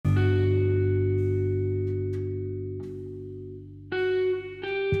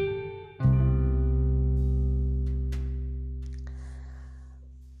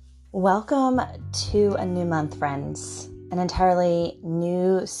Welcome to a new month, friends. An entirely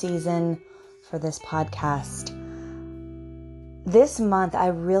new season for this podcast. This month, I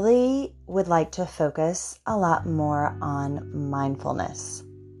really would like to focus a lot more on mindfulness.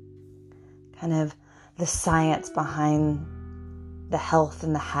 Kind of the science behind the health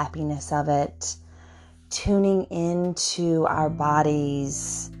and the happiness of it. Tuning into our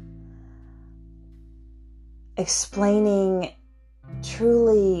bodies. Explaining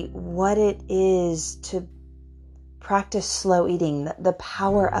truly what it is to practice slow eating, the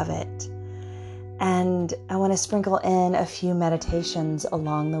power of it. And I want to sprinkle in a few meditations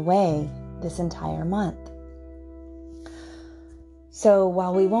along the way this entire month. So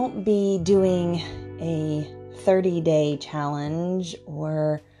while we won't be doing a 30-day challenge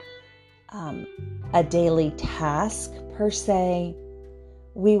or a daily task per se,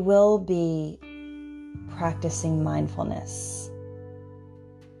 we will be practicing mindfulness.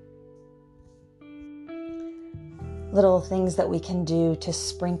 Little things that we can do to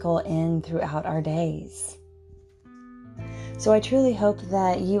sprinkle in throughout our days. So I truly hope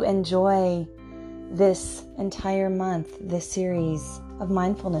that you enjoy this entire month, this series of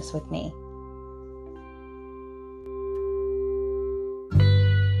mindfulness with me.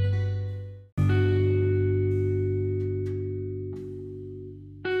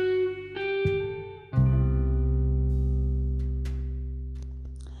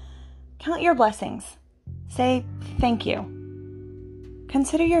 Count your blessings. Say thank you.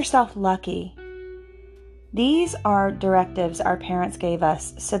 Consider yourself lucky. These are directives our parents gave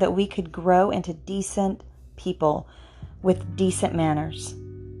us so that we could grow into decent people with decent manners.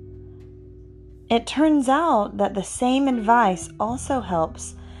 It turns out that the same advice also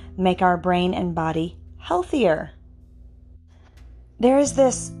helps make our brain and body healthier. There is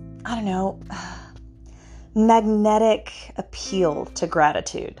this, magnetic appeal to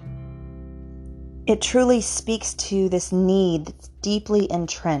gratitude. It truly speaks to this need that's deeply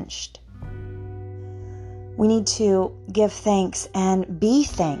entrenched. We need to give thanks and be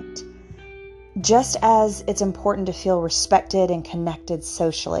thanked, just as it's important to feel respected and connected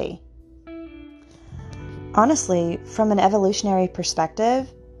socially. Honestly, from an evolutionary perspective,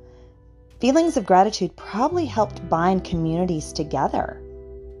 feelings of gratitude probably helped bind communities together.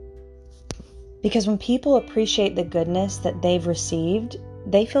 Because when people appreciate the goodness that they've received,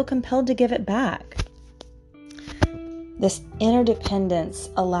 they feel compelled to give it back. This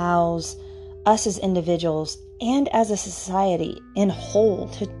interdependence allows us as individuals and as a society in whole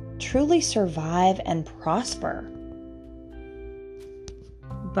to truly survive and prosper.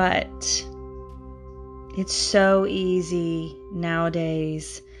 But it's so easy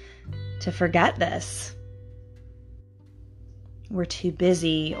nowadays to forget this. We're too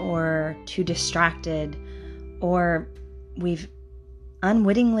busy or too distracted, or we've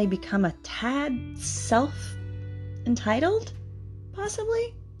unwittingly become a tad self-entitled,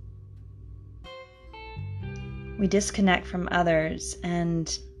 possibly. We disconnect from others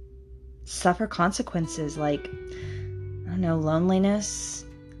and suffer consequences like, loneliness,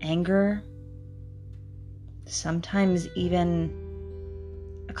 anger, sometimes even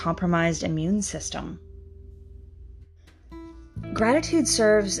a compromised immune system. Gratitude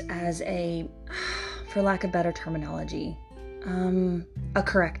serves as for lack of better terminology, a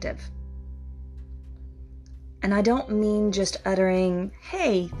corrective. And I don't mean just uttering,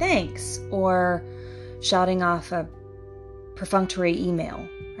 "Hey, thanks," or shouting off a perfunctory email,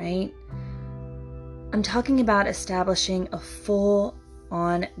 right? I'm talking about establishing a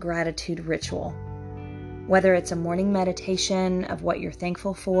full-on gratitude ritual. Whether it's a morning meditation of what you're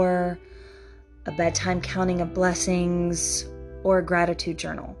thankful for, a bedtime counting of blessings, or a gratitude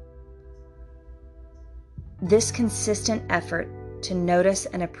journal. This consistent effort to notice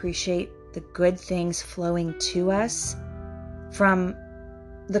and appreciate the good things flowing to us, from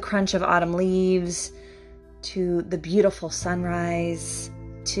the crunch of autumn leaves, to the beautiful sunrise,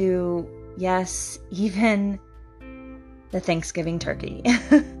 to, yes, even the Thanksgiving turkey.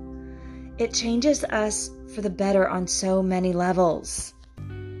 It changes us for the better on so many levels.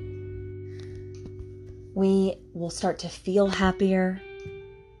 We will start to feel happier.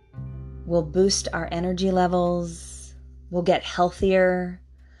 We'll boost our energy levels. We'll get healthier.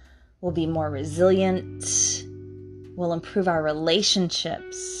 We'll be more resilient. We'll improve our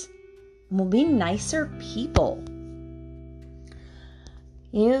relationships. We'll be nicer people.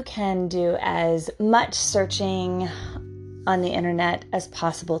 You can do as much searching on the internet as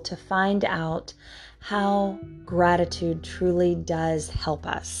possible to find out how gratitude truly does help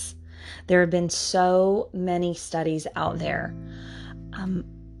us. There have been so many studies out there.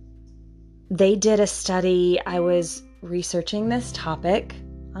 They did a study. I was researching this topic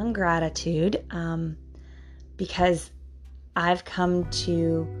on gratitude because I've come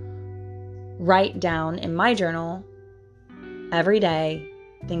to write down in my journal every day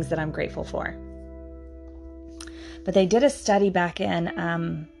things that I'm grateful for. But they did a study back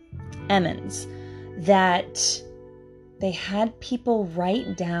in Emmons that they had people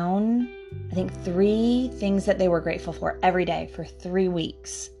write down, I think, 3 things that they were grateful for every day for 3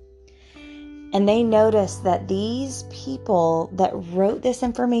 weeks. And they noticed that these people that wrote this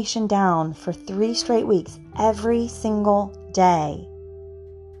information down for 3 straight weeks, every single day,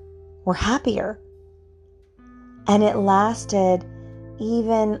 were happier. And it lasted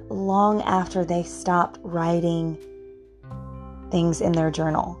even long after they stopped writing things in their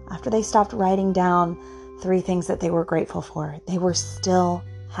journal. After they stopped writing down 3 things that they were grateful for, they were still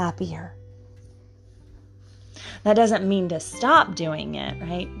happier. That doesn't mean to stop doing it,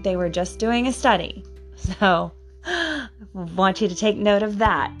 right? They were just doing a study. So I want you to take note of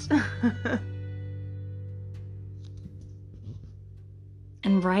that.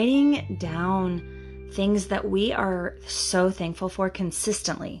 And writing down things that we are so thankful for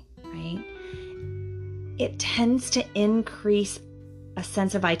consistently, right? It tends to increase a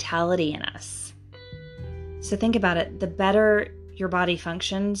sense of vitality in us. So think about it. The better your body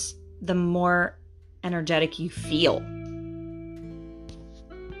functions, the more energetic you feel,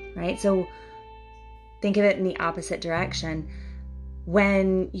 right? So think of it in the opposite direction.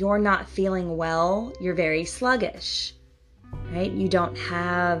 When you're not feeling well, you're very sluggish, right? You don't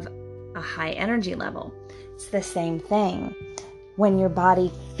have a high energy level. It's the same thing. When your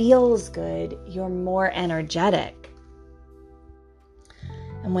body feels good, you're more energetic.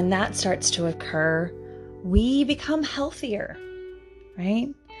 And when that starts to occur, we become healthier, right?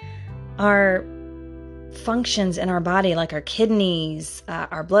 Our functions in our body, like our kidneys,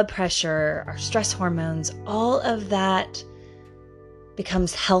 our blood pressure, our stress hormones, all of that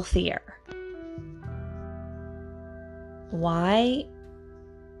becomes healthier. Why?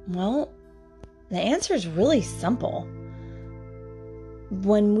 Well, the answer is really simple.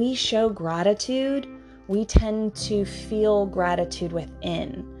 When we show gratitude, we tend to feel gratitude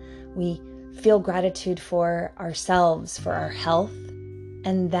within. We feel gratitude for ourselves, for our health,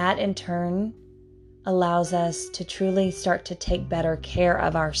 and that in turn allows us to truly start to take better care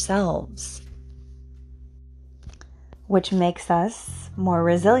of ourselves, which makes us more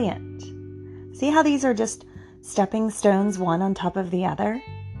resilient. See how these are just stepping stones, one on top of the other?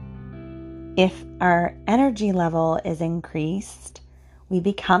 If our energy level is increased, we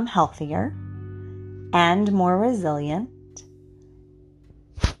become healthier and more resilient,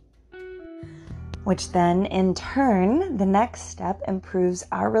 which then in turn, the next step improves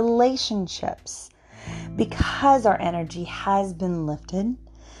our relationships. Because our energy has been lifted,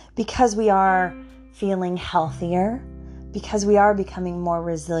 because we are feeling healthier, because we are becoming more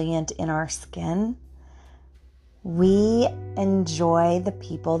resilient in our skin, we enjoy the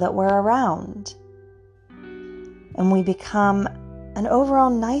people that we're around. And we become an overall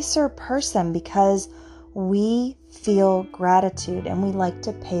nicer person because we feel gratitude and we like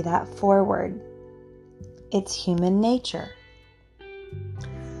to pay that forward. It's human nature.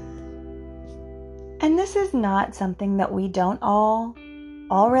 And this is not something that we don't all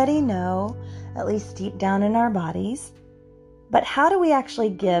already know, at least deep down in our bodies. But how do we actually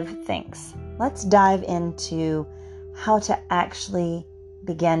give thanks? Let's dive into how to actually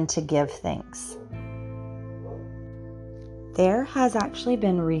begin to give thanks. There has actually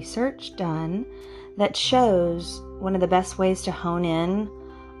been research done that shows one of the best ways to hone in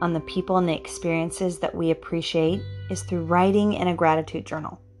on the people and the experiences that we appreciate is through writing in a gratitude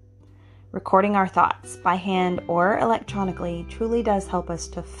journal. Recording our thoughts by hand or electronically truly does help us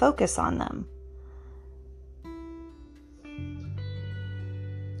to focus on them.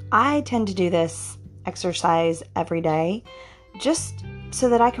 I tend to do this exercise every day just so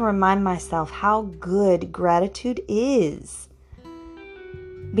that I can remind myself how good gratitude is.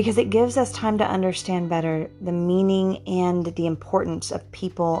 Because it gives us time to understand better the meaning and the importance of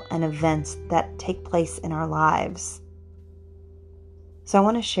people and events that take place in our lives. So I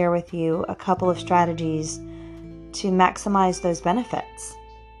want to share with you a couple of strategies to maximize those benefits.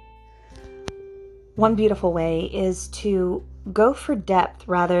 One beautiful way is to go for depth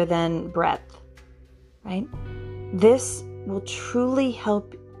rather than breadth, right? This will truly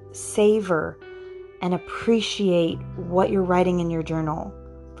help savor and appreciate what you're writing in your journal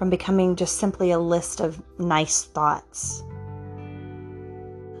from becoming just simply a list of nice thoughts.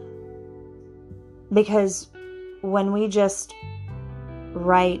 Because when we just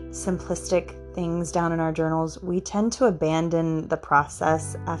write simplistic things down in our journals, we tend to abandon the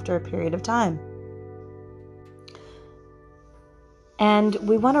process after a period of time. And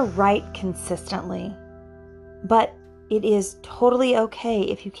we want to write consistently. But it is totally okay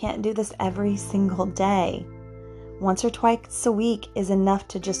if you can't do this every single day. Once or twice a week is enough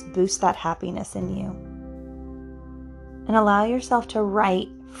to just boost that happiness in you. And allow yourself to write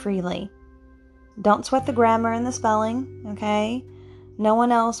freely. Don't sweat the grammar and the spelling, okay? No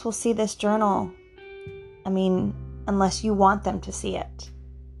one else will see this journal. Unless you want them to see it.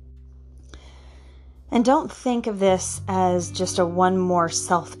 And don't think of this as just a one more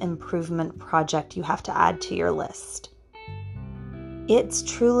self-improvement project you have to add to your list. It's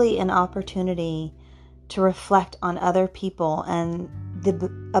truly an opportunity to reflect on other people and the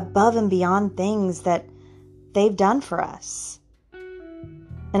above and beyond things that they've done for us.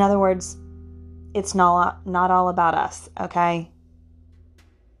 In other words, it's not all about us, okay?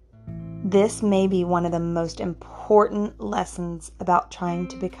 This may be one of the most important lessons about trying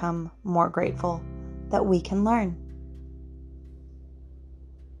to become more grateful that we can learn.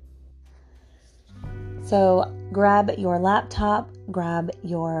 So grab your laptop, grab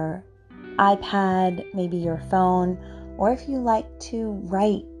your iPad, maybe your phone, or if you like to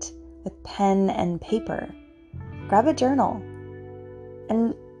write with pen and paper, grab a journal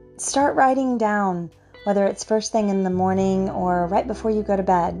and start writing down, whether it's first thing in the morning or right before you go to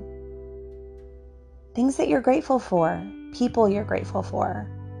bed. Things that you're grateful for, people you're grateful for.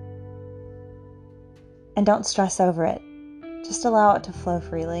 And don't stress over it. Just allow it to flow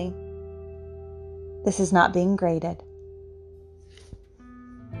freely. This is not being graded.